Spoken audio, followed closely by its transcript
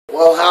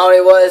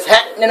Howdy, what is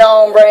happening,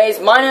 hombres?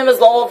 My name is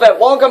Wolf, and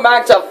welcome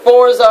back to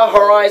Forza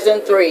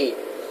Horizon 3.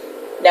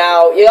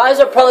 Now, you guys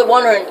are probably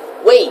wondering,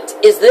 wait,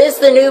 is this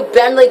the new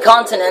Bentley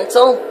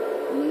Continental?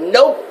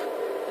 Nope.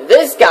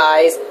 This,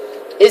 guys,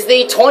 is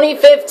the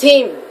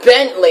 2015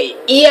 Bentley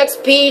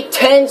EXP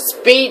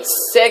 10-Speed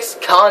 6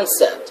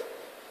 concept.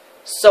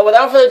 So,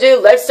 without further ado,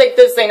 let's take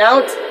this thing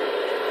out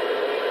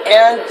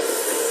and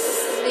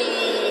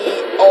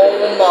see.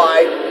 Oh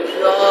my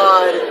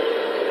god.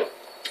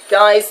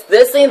 Guys,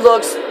 this thing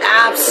looks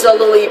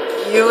absolutely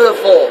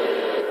beautiful.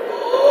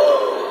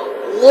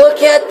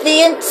 Look at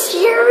the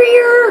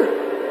interior.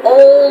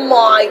 Oh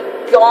my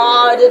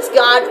god, it's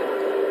got.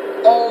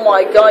 Oh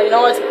my god, you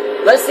know what?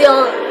 Let's see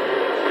how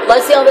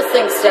this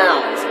thing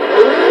sounds.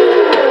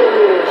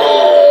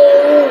 Oh.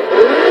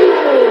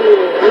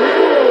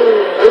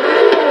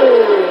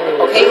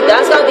 Okay,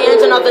 that's got the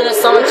engine of the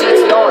Nissan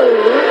GTR.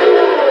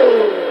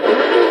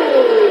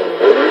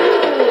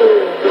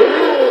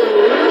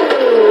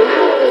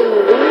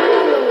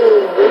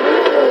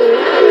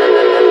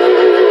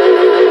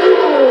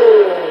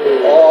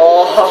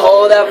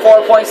 Oh, that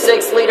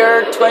 4.6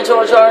 liter twin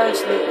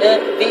turbocharged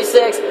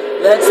V6.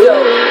 Let's go.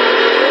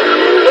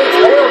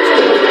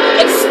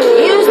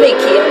 Excuse me,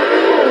 Kia.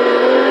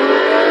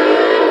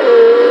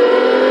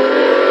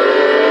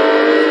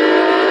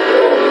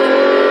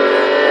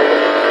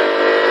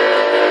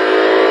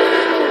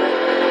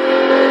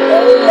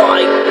 Oh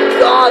my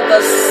god,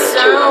 the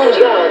sound.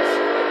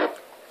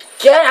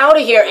 Get out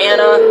of here,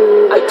 Anna.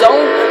 I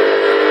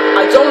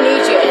don't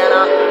need you,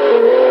 Anna.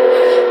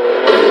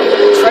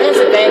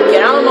 Transit van,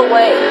 get out of my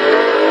way.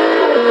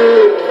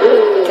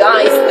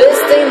 Guys, this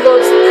thing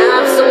looks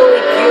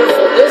absolutely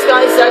beautiful. This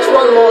guy is actually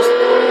one of the most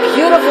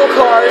beautiful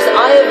cars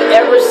I have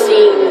ever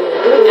seen.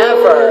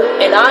 Ever.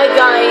 And I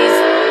guys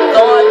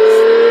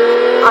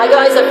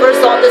at first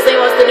thought this thing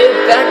was the new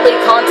Bentley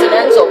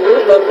Continental.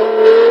 But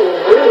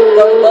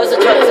as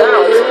it turns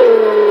out,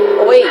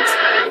 oh wait,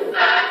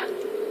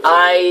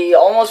 I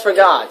almost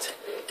forgot.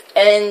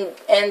 And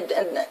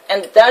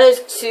that is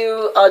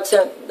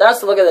that's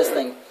to look at this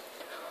thing.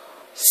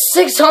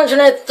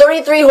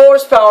 633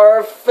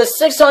 horsepower for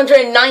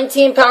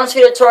 619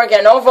 pounds-feet of torque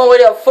and an overall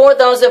weight of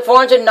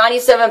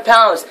 4,497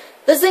 pounds.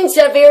 This thing's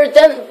heavier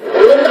than the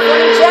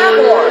fucking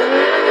Jaguar.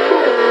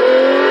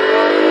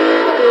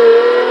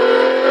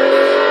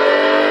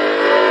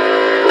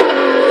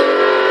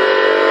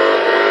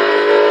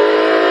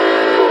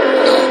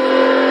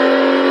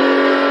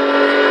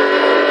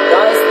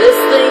 Guys, this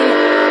thing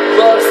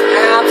looks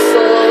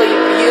absolutely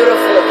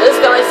beautiful. This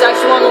guy's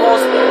actually one of the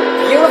most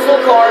beautiful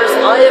cars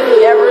I have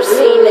ever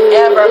seen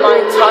ever in my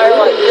entire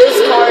life.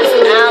 This car is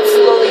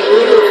absolutely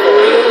beautiful.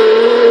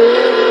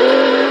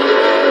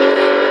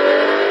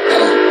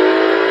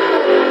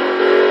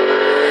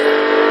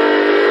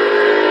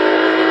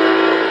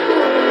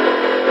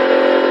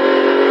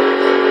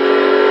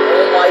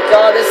 Oh my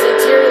god, this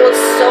interior looks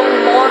so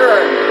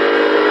modern.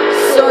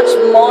 Such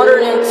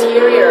modern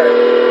interior.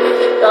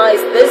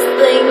 Guys, this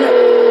thing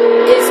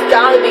is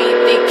gotta be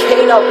the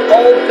king of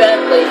all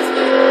Bentleys.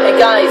 And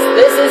guys,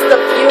 this is the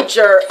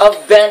future of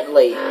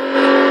Bentley.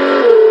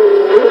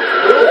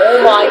 Oh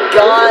my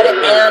god,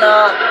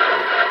 Anna.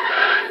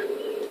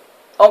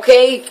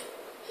 Okay,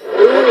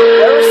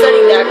 whoever's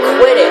setting that,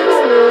 quit it.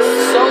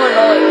 It's so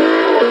annoying.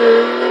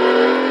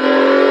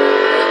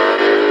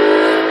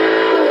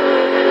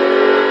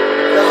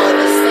 God,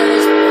 this thing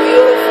is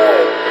beautiful.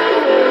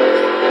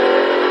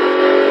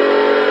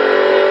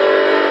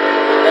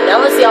 And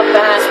now let's see how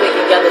fast we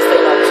can get this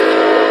thing up to.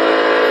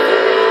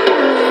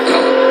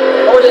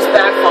 Oh, it just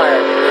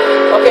backfired.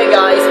 Okay,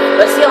 guys,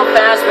 let's see how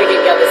fast we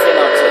can get this thing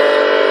up to.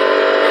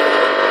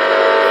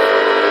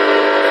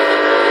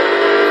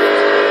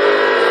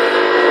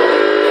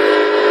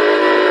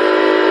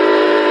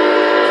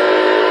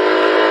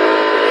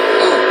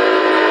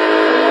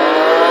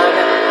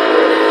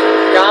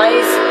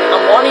 Guys,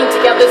 I'm wanting to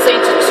get this thing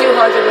to 200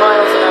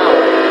 miles an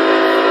hour.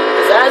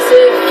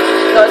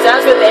 Because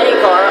as with any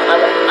car,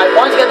 I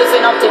want to get this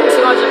thing up to 200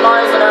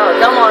 miles an hour.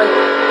 Come on.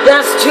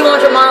 Yes,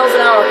 200 miles an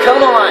hour.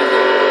 Come on.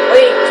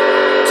 Wait,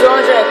 203.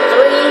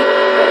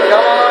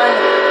 Come on.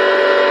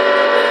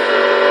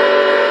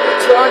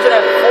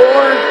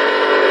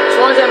 204.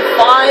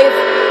 205.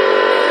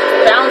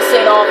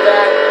 Bouncing off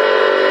that.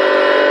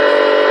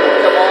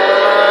 Come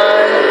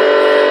on.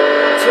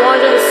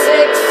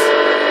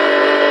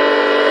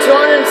 206.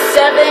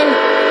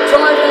 207.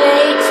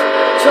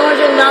 208.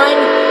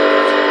 209.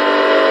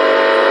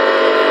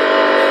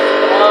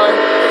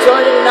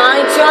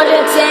 209,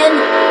 210,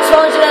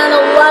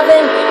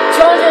 211,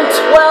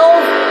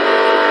 212.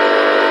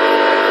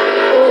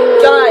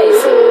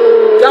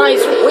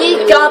 Guys,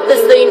 we got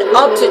this thing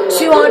up to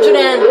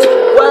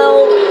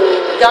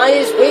 212.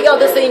 Guys, we got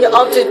this thing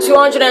up to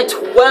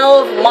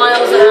 212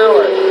 miles an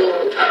hour.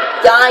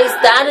 Guys,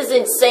 that is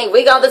insane.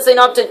 We got this thing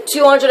up to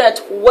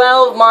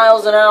 212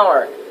 miles an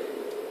hour.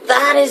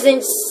 That is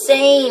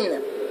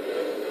insane.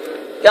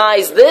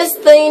 Guys, this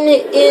thing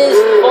is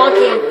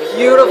fucking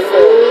beautiful.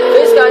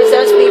 This, guys,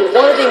 has to be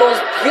one of the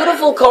most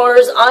beautiful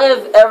cars I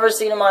have ever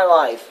seen in my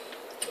life.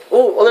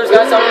 Ooh, well, there's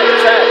guys out in the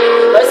chat.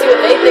 Let's see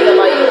what they think of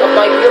my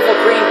beautiful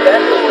green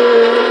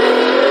Bentley.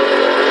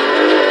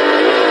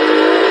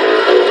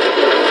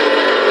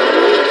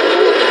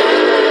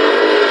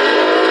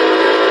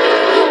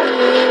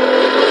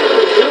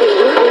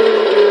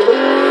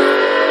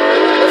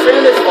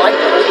 This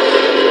Viper.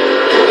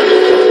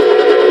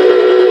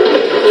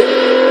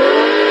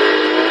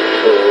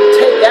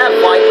 Take that,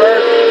 Viper.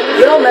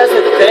 You don't mess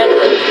with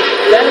Bentley.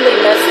 Bentley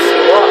messes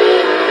you up.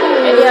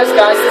 And yes,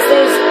 guys, this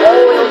thing is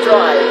all-wheel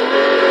drive.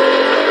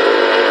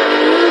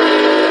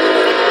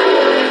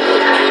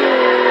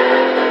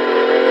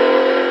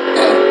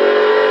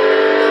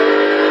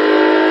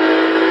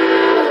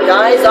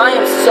 Guys, I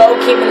am so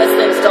keeping this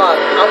thing stock.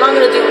 I'm not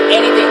going to do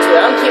anything to it.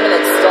 I'm keeping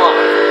it stock.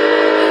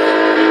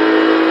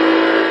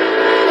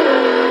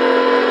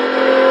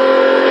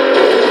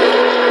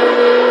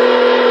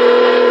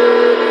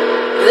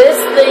 This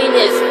thing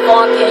is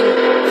fucking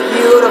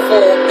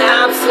beautiful,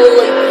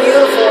 absolutely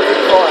beautiful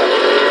looking car.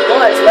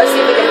 But let's see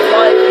if we can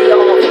fly feet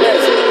off this.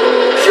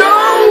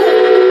 Joe!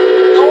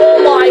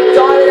 Oh my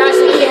god, it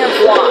actually can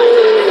fly.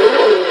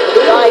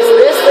 Guys,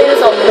 this thing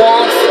is a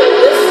monster.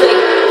 This is a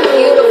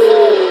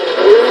beautiful,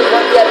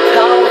 but yet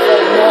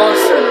powerful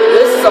monster.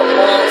 This is a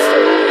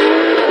monster.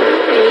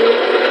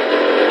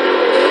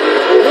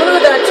 Look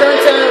at that turn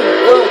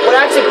 10 would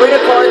actually bring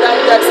a car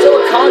that's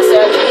still a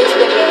concept into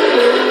the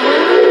game.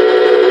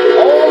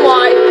 Oh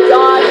my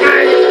god!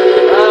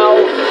 Wow.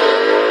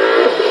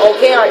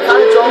 Okay, I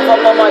kind of drove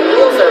up on my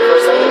wheels there for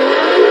a second.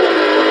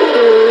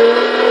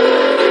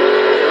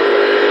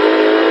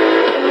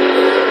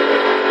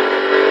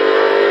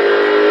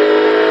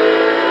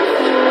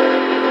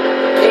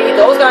 Okay,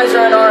 those guys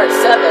are in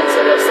RX-7s,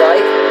 it looks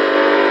like.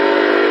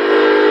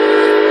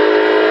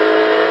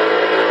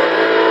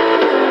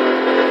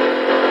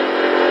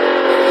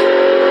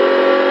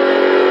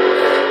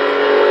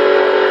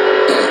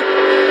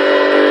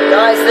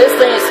 Guys, this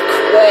thing is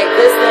quick.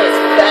 This thing is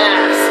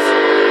fast.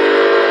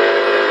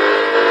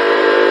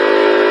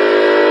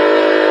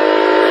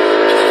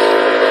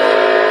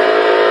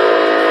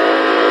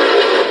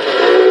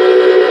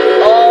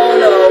 Oh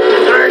no.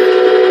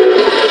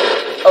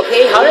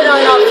 Okay, how did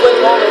I not flip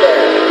over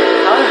there?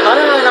 How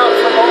did I not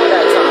flip over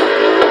that time?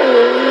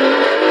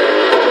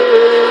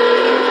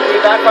 Okay,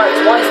 backfired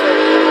twice,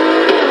 maybe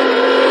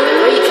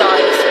 3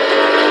 times.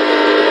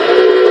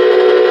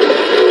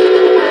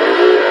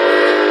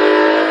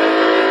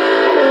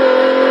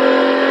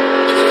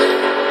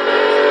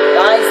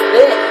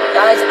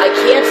 Guys, I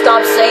can't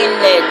stop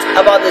saying it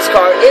about this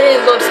car.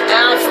 It looks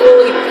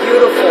absolutely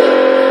beautiful.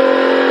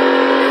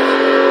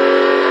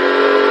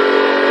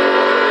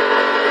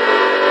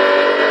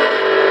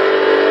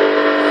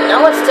 Now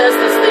let's test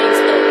this thing's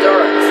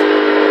endurance.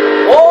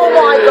 Oh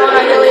my god,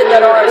 I nearly hit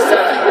that RX-7.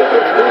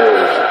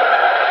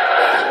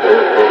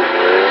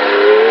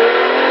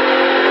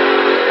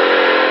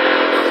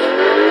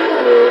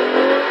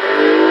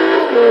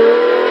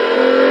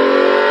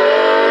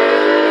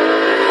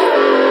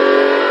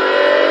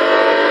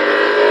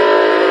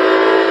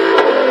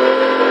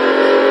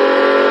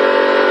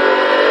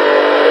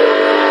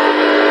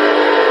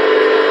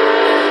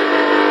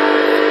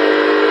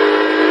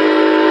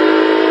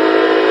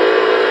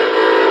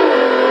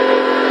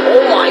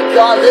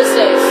 God, this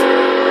is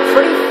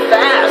pretty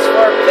fast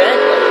for a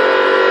Bentley.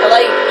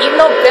 Like, even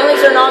though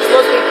Bentleys are not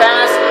supposed to be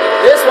fast,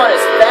 this one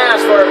is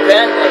fast for a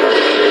Bentley.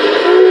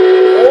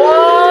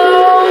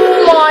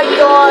 Whoa, my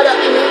God,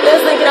 this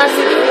thing can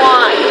actually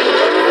fly.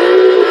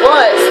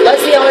 But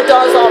let's see how it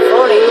does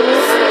off-roading.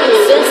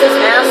 Since this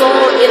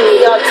asshole in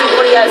the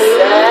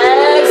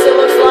 240SX, it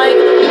looks like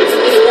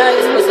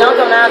it's not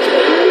coming after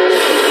me.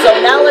 So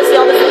now let's see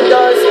how this thing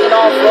does in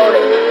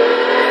off-roading.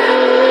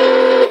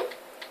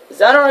 Is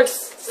that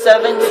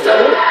RX-7 still?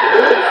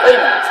 Wait a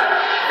minute.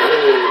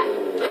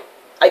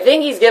 I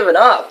think he's given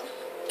up.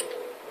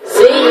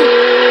 See?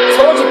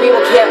 Told you people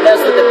can't mess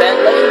with the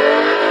Bentley.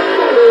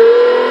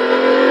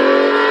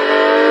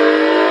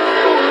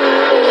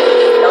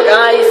 Now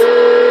guys,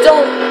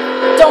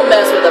 don't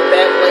mess with a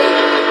Bentley.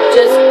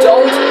 Just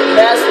don't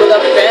mess with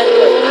a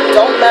Bentley.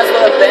 Don't mess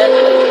with a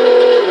Bentley.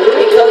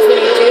 Because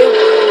when you do,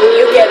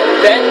 you get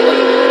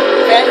Bentley.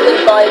 Bentley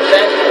by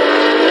Bentley.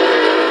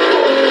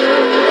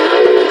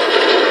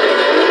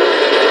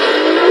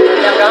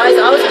 Now guys,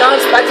 I was not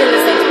expecting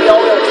this thing to be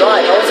all-wheel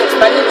drive. I was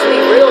expecting it to be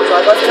real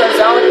drive, but it turns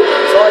out,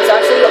 so it's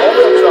actually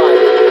all-wheel drive.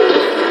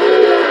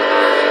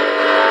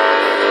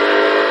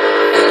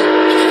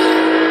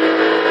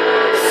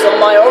 So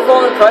my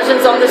overall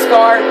impressions on this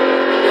car,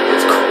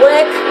 it's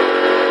quick,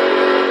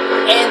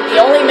 and the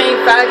only main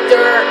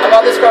factor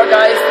about this car,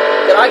 guys,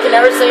 that I can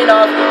never say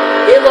enough,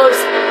 it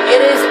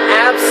is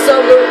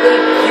absolutely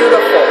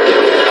beautiful.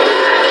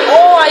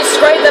 Oh, I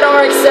scraped that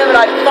RX-7.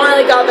 I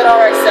finally got that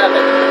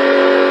RX-7.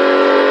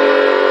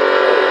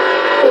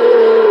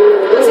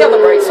 Let's see how the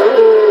brakes are.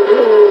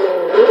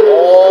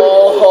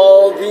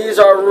 Oh, these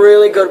are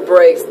really good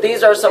brakes.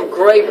 These are some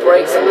great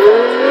brakes.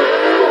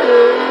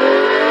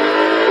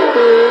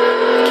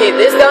 Okay,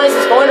 this, guys,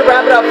 is going to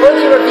wrap it up for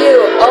the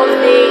review of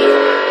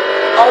the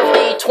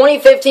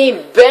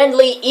 2015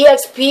 Bentley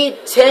EXP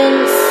 10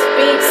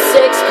 Speed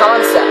 6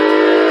 concept.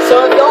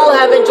 So if y'all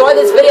have enjoyed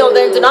this video,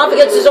 then do not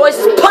forget to always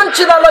punch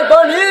that like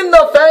button in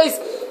the face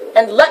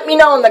and let me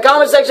know in the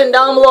comment section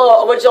down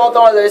below what y'all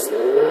thought of this.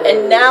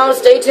 And now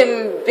stay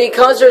tuned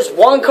because there's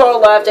one car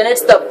left and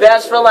it's the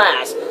best for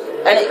last.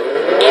 And if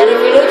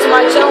you're new to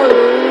my channel,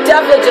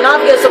 definitely do not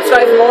forget to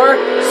subscribe for more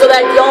so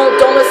that y'all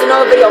don't miss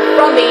another video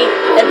from me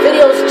and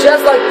videos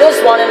just like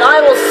this one. And I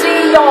will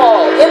see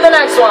y'all in the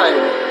next one.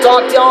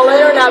 Talk to y'all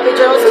later and happy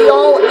trails to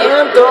y'all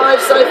and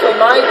drive safely,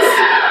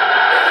 mates.